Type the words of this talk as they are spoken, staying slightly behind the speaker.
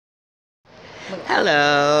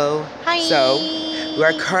Hello. Hi. So, we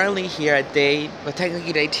are currently here at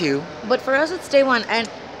technically day 2. But for us, it's day 1, and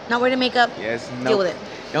not wearing makeup. Yes, Deal with it.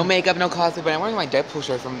 No makeup, no cosplay, but I'm wearing my Deadpool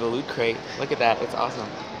shirt from the Loot Crate. Look at that, it's awesome.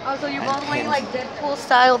 Oh, so you're And both wearing pins. like Deadpool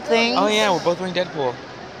style things? Oh yeah, we're both wearing Deadpool.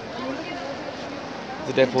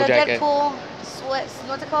 The Deadpool jacket. Deadpool sweat,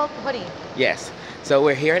 what's it called? Hoodie. Yes. So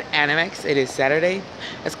we're here at Animex. It is Saturday.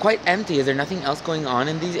 It's quite empty. Is there nothing else going on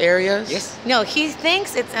in these areas? Yes. No, he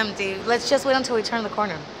thinks it's empty. Let's just wait until we turn the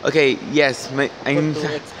corner. Okay, yes. I'm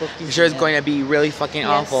sure it's going to be really fucking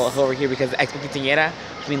awful over here because Expo Quinceañera,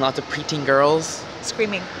 I mean lots of preteen girls.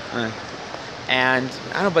 Screaming. And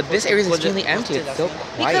I don't know, but this area is extremely empty. It's so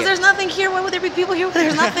quiet. Because there's nothing here. Why would there be people here when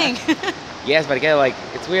there's nothing? Yes, but again, like,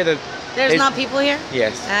 it's weird that there's not people here?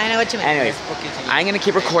 Yes. I know what you mean. Anyways, I'm going to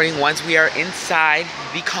keep recording once we are inside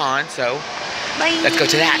the con, so bye. Let's go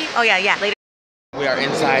to that. Oh yeah, later. We are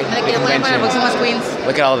inside the convention.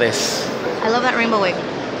 Look at all this. I love that rainbow wig.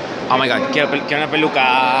 Oh my god, quiero una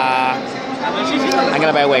peluca. I'm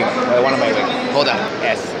gonna buy a wig. I want to buy a wig. Hold up.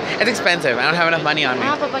 Yes. It's expensive. I don't have enough money on me.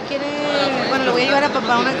 Ah, papá quiere. Bueno, le voy a llevar a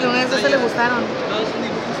papá una que una de esas se le gustaron.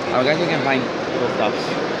 I guess you can find cool stuff.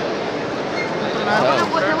 I want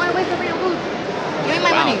to wait for your food. Give me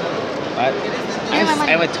my money. What? Give me my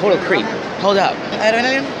money. I'm a total creep. Hold up.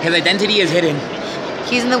 His identity is hidden.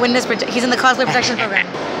 He's in the he's in the cosplay protection program.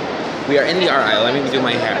 We are in the art aisle. Let me do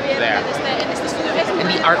my hair. There. In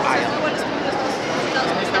the art aisle.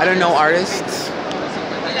 I don't know artists.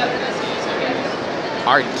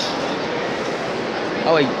 Art.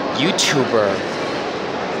 Oh, a YouTuber.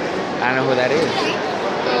 I don't know who that is.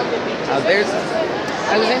 There's.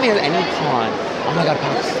 I was saying there's any con. Oh my god,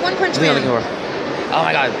 Pops. One Punch Man. Oh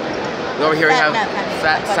my god. Over here we have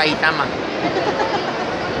Fat Saitama.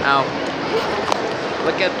 Oh.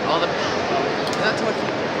 Look at all the.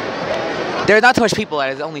 There's not too much people.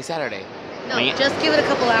 It's only Saturday. No, just give it a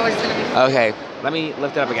couple hours. It's gonna be fun. Okay, let me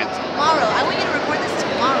lift it up again. Tomorrow. I want you to record this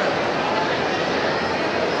tomorrow.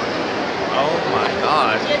 Oh my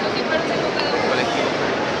god.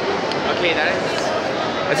 Okay,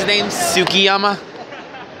 what's his name? Tsukiyama?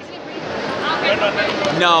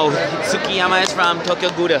 No, Tsukiyama is from Tokyo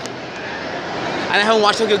Ghoul. And I haven't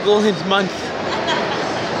watched Tokyo Ghoul in months.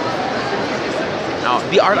 No,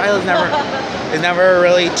 the art aisle is never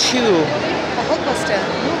really too.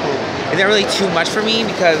 It's not really too much for me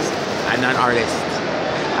because I'm not an artist.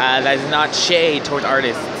 That is not shade towards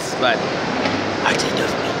artists, but art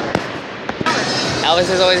knows me. Elvis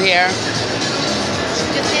is always here.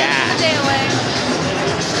 Just dance the day away.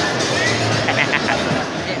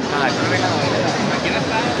 God.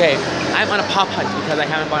 Okay, I'm on a pop hunt because I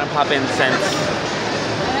haven't bought a pop in since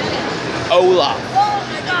Ola. Oh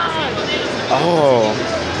my god! Oh.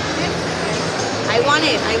 I want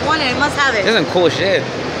it. I must have it. This is some cool shit.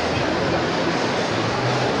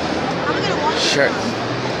 How am I gonna walk? Sure.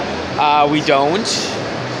 We don't.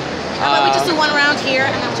 How about we just do one round here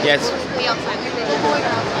and then yes. We outside.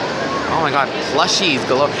 Oh my god, plushies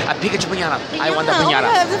galore. A Pikachu piñata. I want the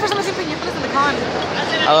piñata. Oh, this is the first time I've seen piñatas in the con.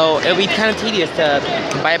 Although it'll be kind of tedious to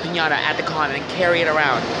buy a piñata at the con and carry it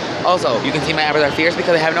around. Also, you can see my eyebrows are fierce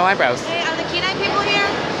because I have no eyebrows. Hey, are the Kenai people here?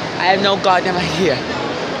 I have no goddamn idea.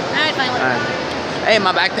 Alright, fine. Hey,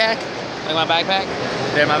 my backpack. Like my backpack.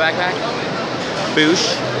 There's my backpack.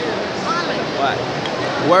 Boosh. What?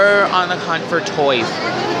 We're on the hunt for toys.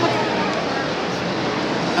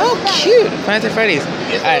 Oh, cute! Five Nights at Freddy's.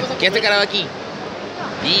 Alright, get the karaoke.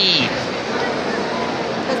 Eee.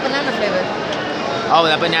 It's banana flavored. Oh,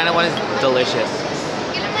 that banana one is delicious.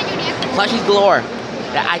 Plushies galore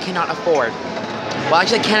that I cannot afford. Well,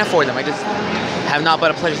 actually, I can't afford them. I just have not bought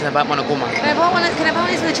a plushie since I bought Monokuma. Can I buy one of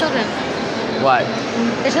these for the children? What?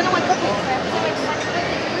 The children want cookies.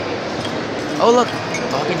 Oh, look.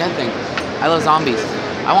 Fucking that thing. I love zombies.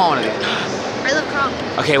 I want one of these. I love Kronk.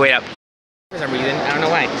 Okay, wait up. For some reason, I don't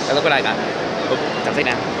know why. But look what I got. Oh, don't say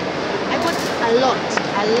that. I bought a lot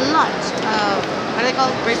of, what are they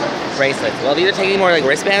called? Bracelets? Bracelets. Well, these are taking more like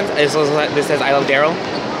wristbands. This says I love Daryl.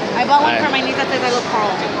 I bought one for my niece that says I love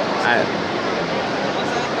Carl.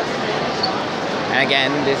 And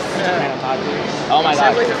again, this kind of popular. Oh my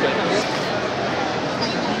god.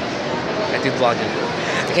 That dude's vlogging.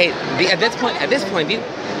 Okay, at this point,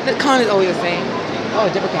 the con is always the same.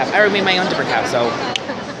 Oh, dipper cap. I already made my own dipper cap, so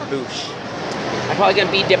boosh. I'm probably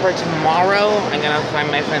gonna be dipper tomorrow. I'm gonna find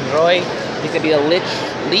my friend Roy. He's gonna be a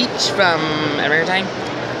leech from Adventure Time.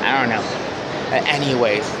 I don't know.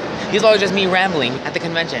 Anyways, these are just me rambling at the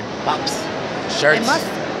convention. Pops, shirts. I must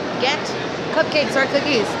get cupcakes or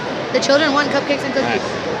cookies. The children want cupcakes and cookies.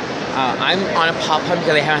 I'm on a pop hunt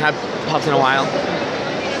because I haven't had pops in a while.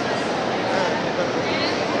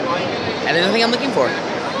 And there's nothing I'm looking for.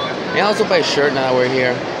 Maybe I'll also buy a shirt now that we're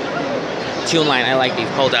here. Tune line, I like these.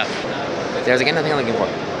 Hold up. There's again nothing I'm looking for.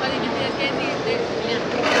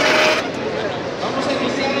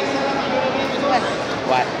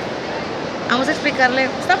 What? Vamos a explicarle.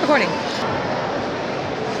 Stop recording.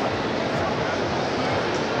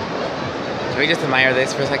 Can we just admire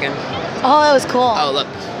this for a second? Oh, that was cool. Oh, look.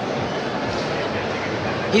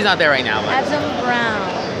 He's not there right now, but Adam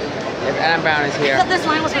Brown. if Adam Brown is I here, thought this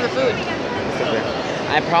line was for the food.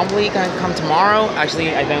 I'm probably gonna come tomorrow.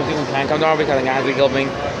 Actually, I don't think we can come tomorrow because I'm gonna have to be filming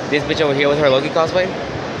this bitch over here with her Loki cosplay.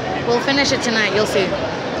 We'll finish it tonight. You'll see.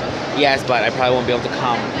 Yes, but I probably won't be able to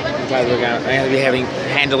come because I'm gonna be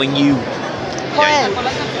handling you. Joel.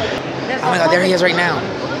 Oh my god, there he is right now.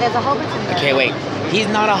 There's a hobbit in there. Okay, wait. He's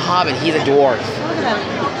not a hobbit, he's a dwarf. Look at that.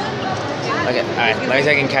 Okay, alright, let me see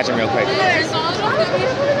if I can catch him real quick.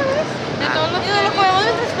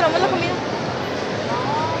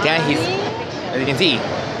 Yeah, he's, as you can see.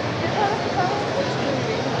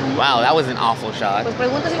 Wow, that was an awful shot. Pues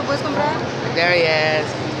pregunta si lo puedes comprar. There he is.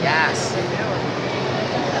 Yes.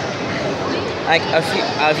 Like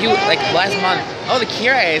like last month. Oh, the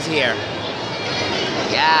Kira is here.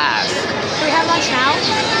 Yes. Do we have lunch now?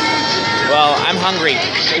 Well, I'm hungry.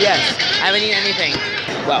 So yes, I haven't eaten anything.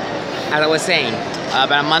 Well, as I was saying,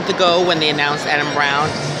 about a month ago when they announced Adam Brown,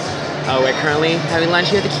 we're currently having lunch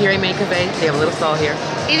here at the Kira Maid Cafe. They have a little stall here.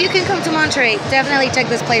 If you can come to Monterey, definitely check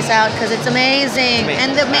this place out because it's amazing.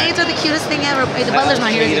 And the maids are the cutest thing ever. The butler's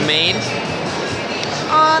not here. The maid?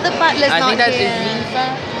 Oh, the butler's not here.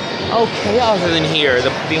 Oh, chaos is in here.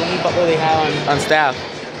 The only butler they have on staff.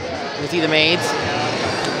 You see the maids?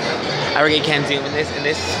 I really can't zoom in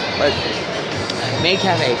this, but Maid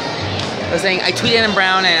Cafe. I was saying, I tweeted Adam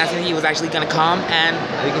Brown and asked if he was actually gonna come, and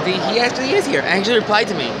as you can see, he actually is here. And actually replied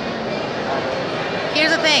to me.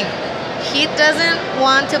 Here's the thing. He doesn't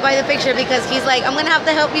want to buy the picture because he's like, I'm gonna have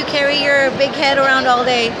to help you carry your big head around all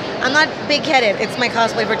day. I'm not big-headed. It's my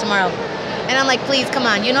cosplay for tomorrow. And I'm like, please, come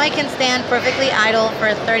on. You know I can stand perfectly idle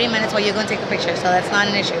for 30 minutes while you go and take the picture, so that's not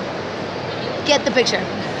an issue. Get the picture.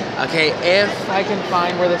 Okay, if I can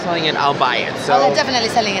find where they're selling it, I'll buy it. So. Oh, they're definitely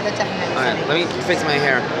selling it. They're definitely selling it. Let me fix my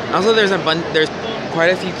hair. Also, there's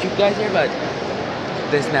quite a few cute guys here, but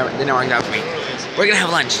they never worked out for me. We're gonna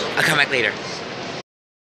have lunch. I'll come back later.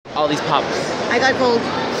 All these pops. I got cold.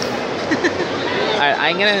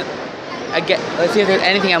 Alright, let's see if there's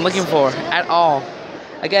anything I'm looking for at all.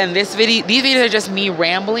 Again, these videos are just me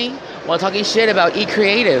rambling while talking shit about E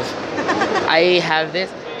Creative. I have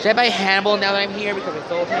this. Should I buy Hannibal now that I'm here because I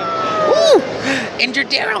sold him? Woo! Injured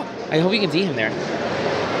Daryl! I hope you can see him there.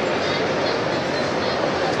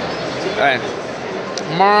 Alright.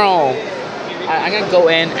 Tomorrow, I'm gonna go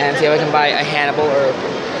in and see if I can buy a Hannibal or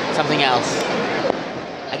something else.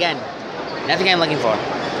 Again, nothing I'm looking for.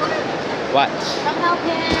 What? Come help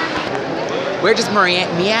him. We're just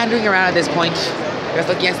meandering around at this point. Just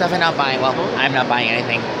looking at stuff and not buying. Well, I'm not buying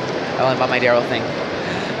anything. I only bought my Daryl thing.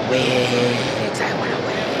 Wigs, I want a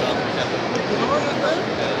wig.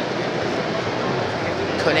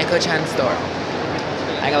 Koneko-chan store.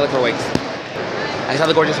 I gotta look for wigs. I saw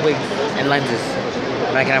the gorgeous wigs and lenses,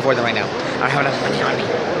 but I can't afford them right now. I don't have enough money on me.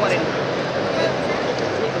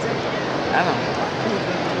 I don't know.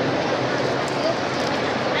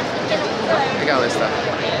 I got all this stuff.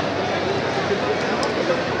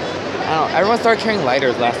 I don't know. Everyone started carrying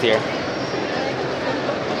lighters last year.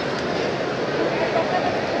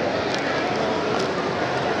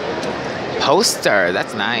 Poster,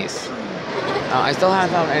 that's nice. I still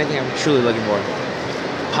haven't found anything I'm truly looking for.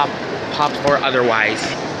 Pops or otherwise.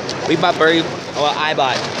 I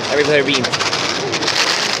bought every flavor beans.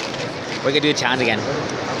 We're gonna do a challenge again.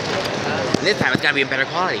 And this time it's gonna be a better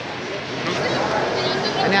quality.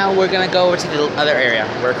 And now we're gonna go over to the other area.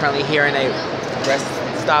 We're currently here in a rest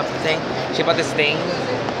stop thing. She bought this thing.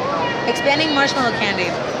 Expanding marshmallow candy.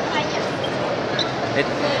 It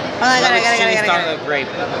I got it. Grape.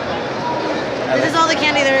 This is all the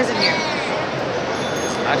candy there is in here.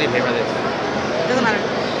 How do you pay for this? Doesn't matter.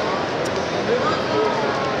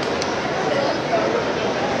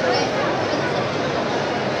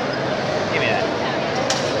 Give me that.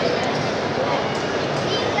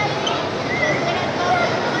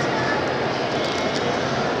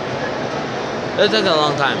 This took a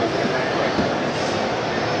long time.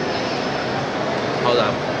 Hold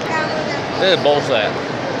up. This is bullshit.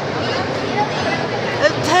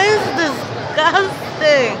 It tastes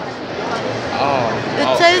disgusting. Oh.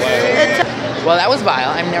 Well, that was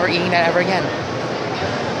vile. I'm never eating that ever again.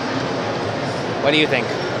 What do you think?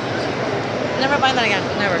 Never buy that again.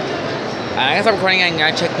 Never. I'm gonna stop recording and I'm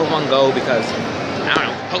gonna check Pokemon Go because I don't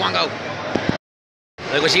know. Pokemon Go.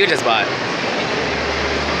 Look what you just bought.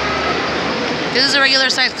 This is a regular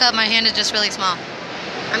size cup. My hand is just really small.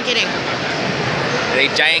 I'm kidding.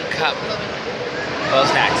 A giant cup full of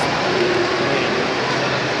snacks.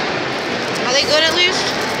 Are they good at least?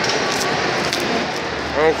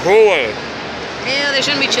 Oh, cool. Yeah, they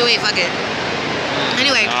shouldn't be chewy. Fuck it.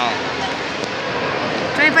 Anyway. Oh.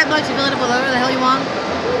 25 bucks, you fill it up with whatever the hell you want.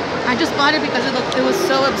 I just bought it because it was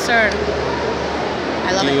so absurd.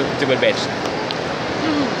 I love You it. stupid bitch.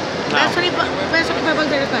 That's 25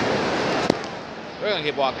 bucks I just spent. We're gonna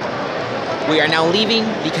keep walking. We are now leaving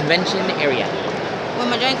the convention area. With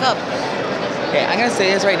my giant cup. Okay, I'm gonna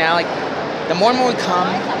say this right now, like, the more and more we come,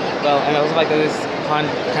 well, and also like this con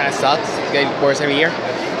kind of sucks, it's getting worse every year.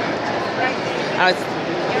 It's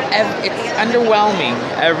underwhelming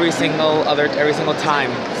every single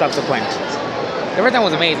time subsequent. The first time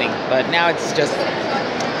was amazing, but now it's just,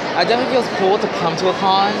 it definitely feels cool to come to a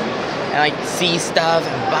con and like see stuff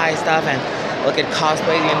and buy stuff and look at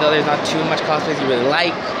cosplays, even though there's not too much cosplays you really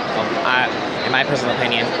like, in my personal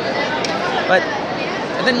opinion. But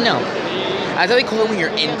then no, it's definitely cooler when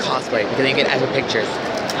you're in cosplay because then you get actual pictures.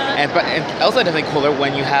 And also definitely cooler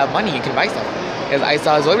when you have money, you can buy stuff. Because I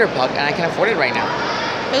saw Zoiber Puck and I can afford it right now.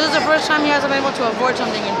 This is the first time you guys have been able to afford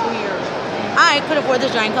something in 2 years. I could afford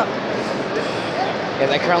this giant cup.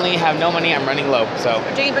 Because I currently have no money, I'm running low, so.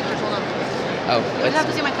 We're taking pictures, hold on. Oh, You'll have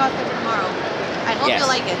to see my cosplay for tomorrow. I hope you'll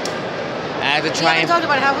like it. I have to You try haven't and. talked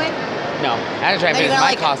about it, have we? No, I have to try and finish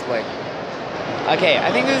my cosplay. Okay,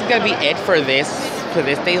 I think this is gonna be it for this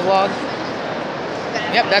day's vlog.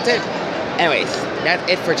 Yep, that's it. Anyways, that's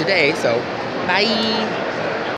it for today, so bye.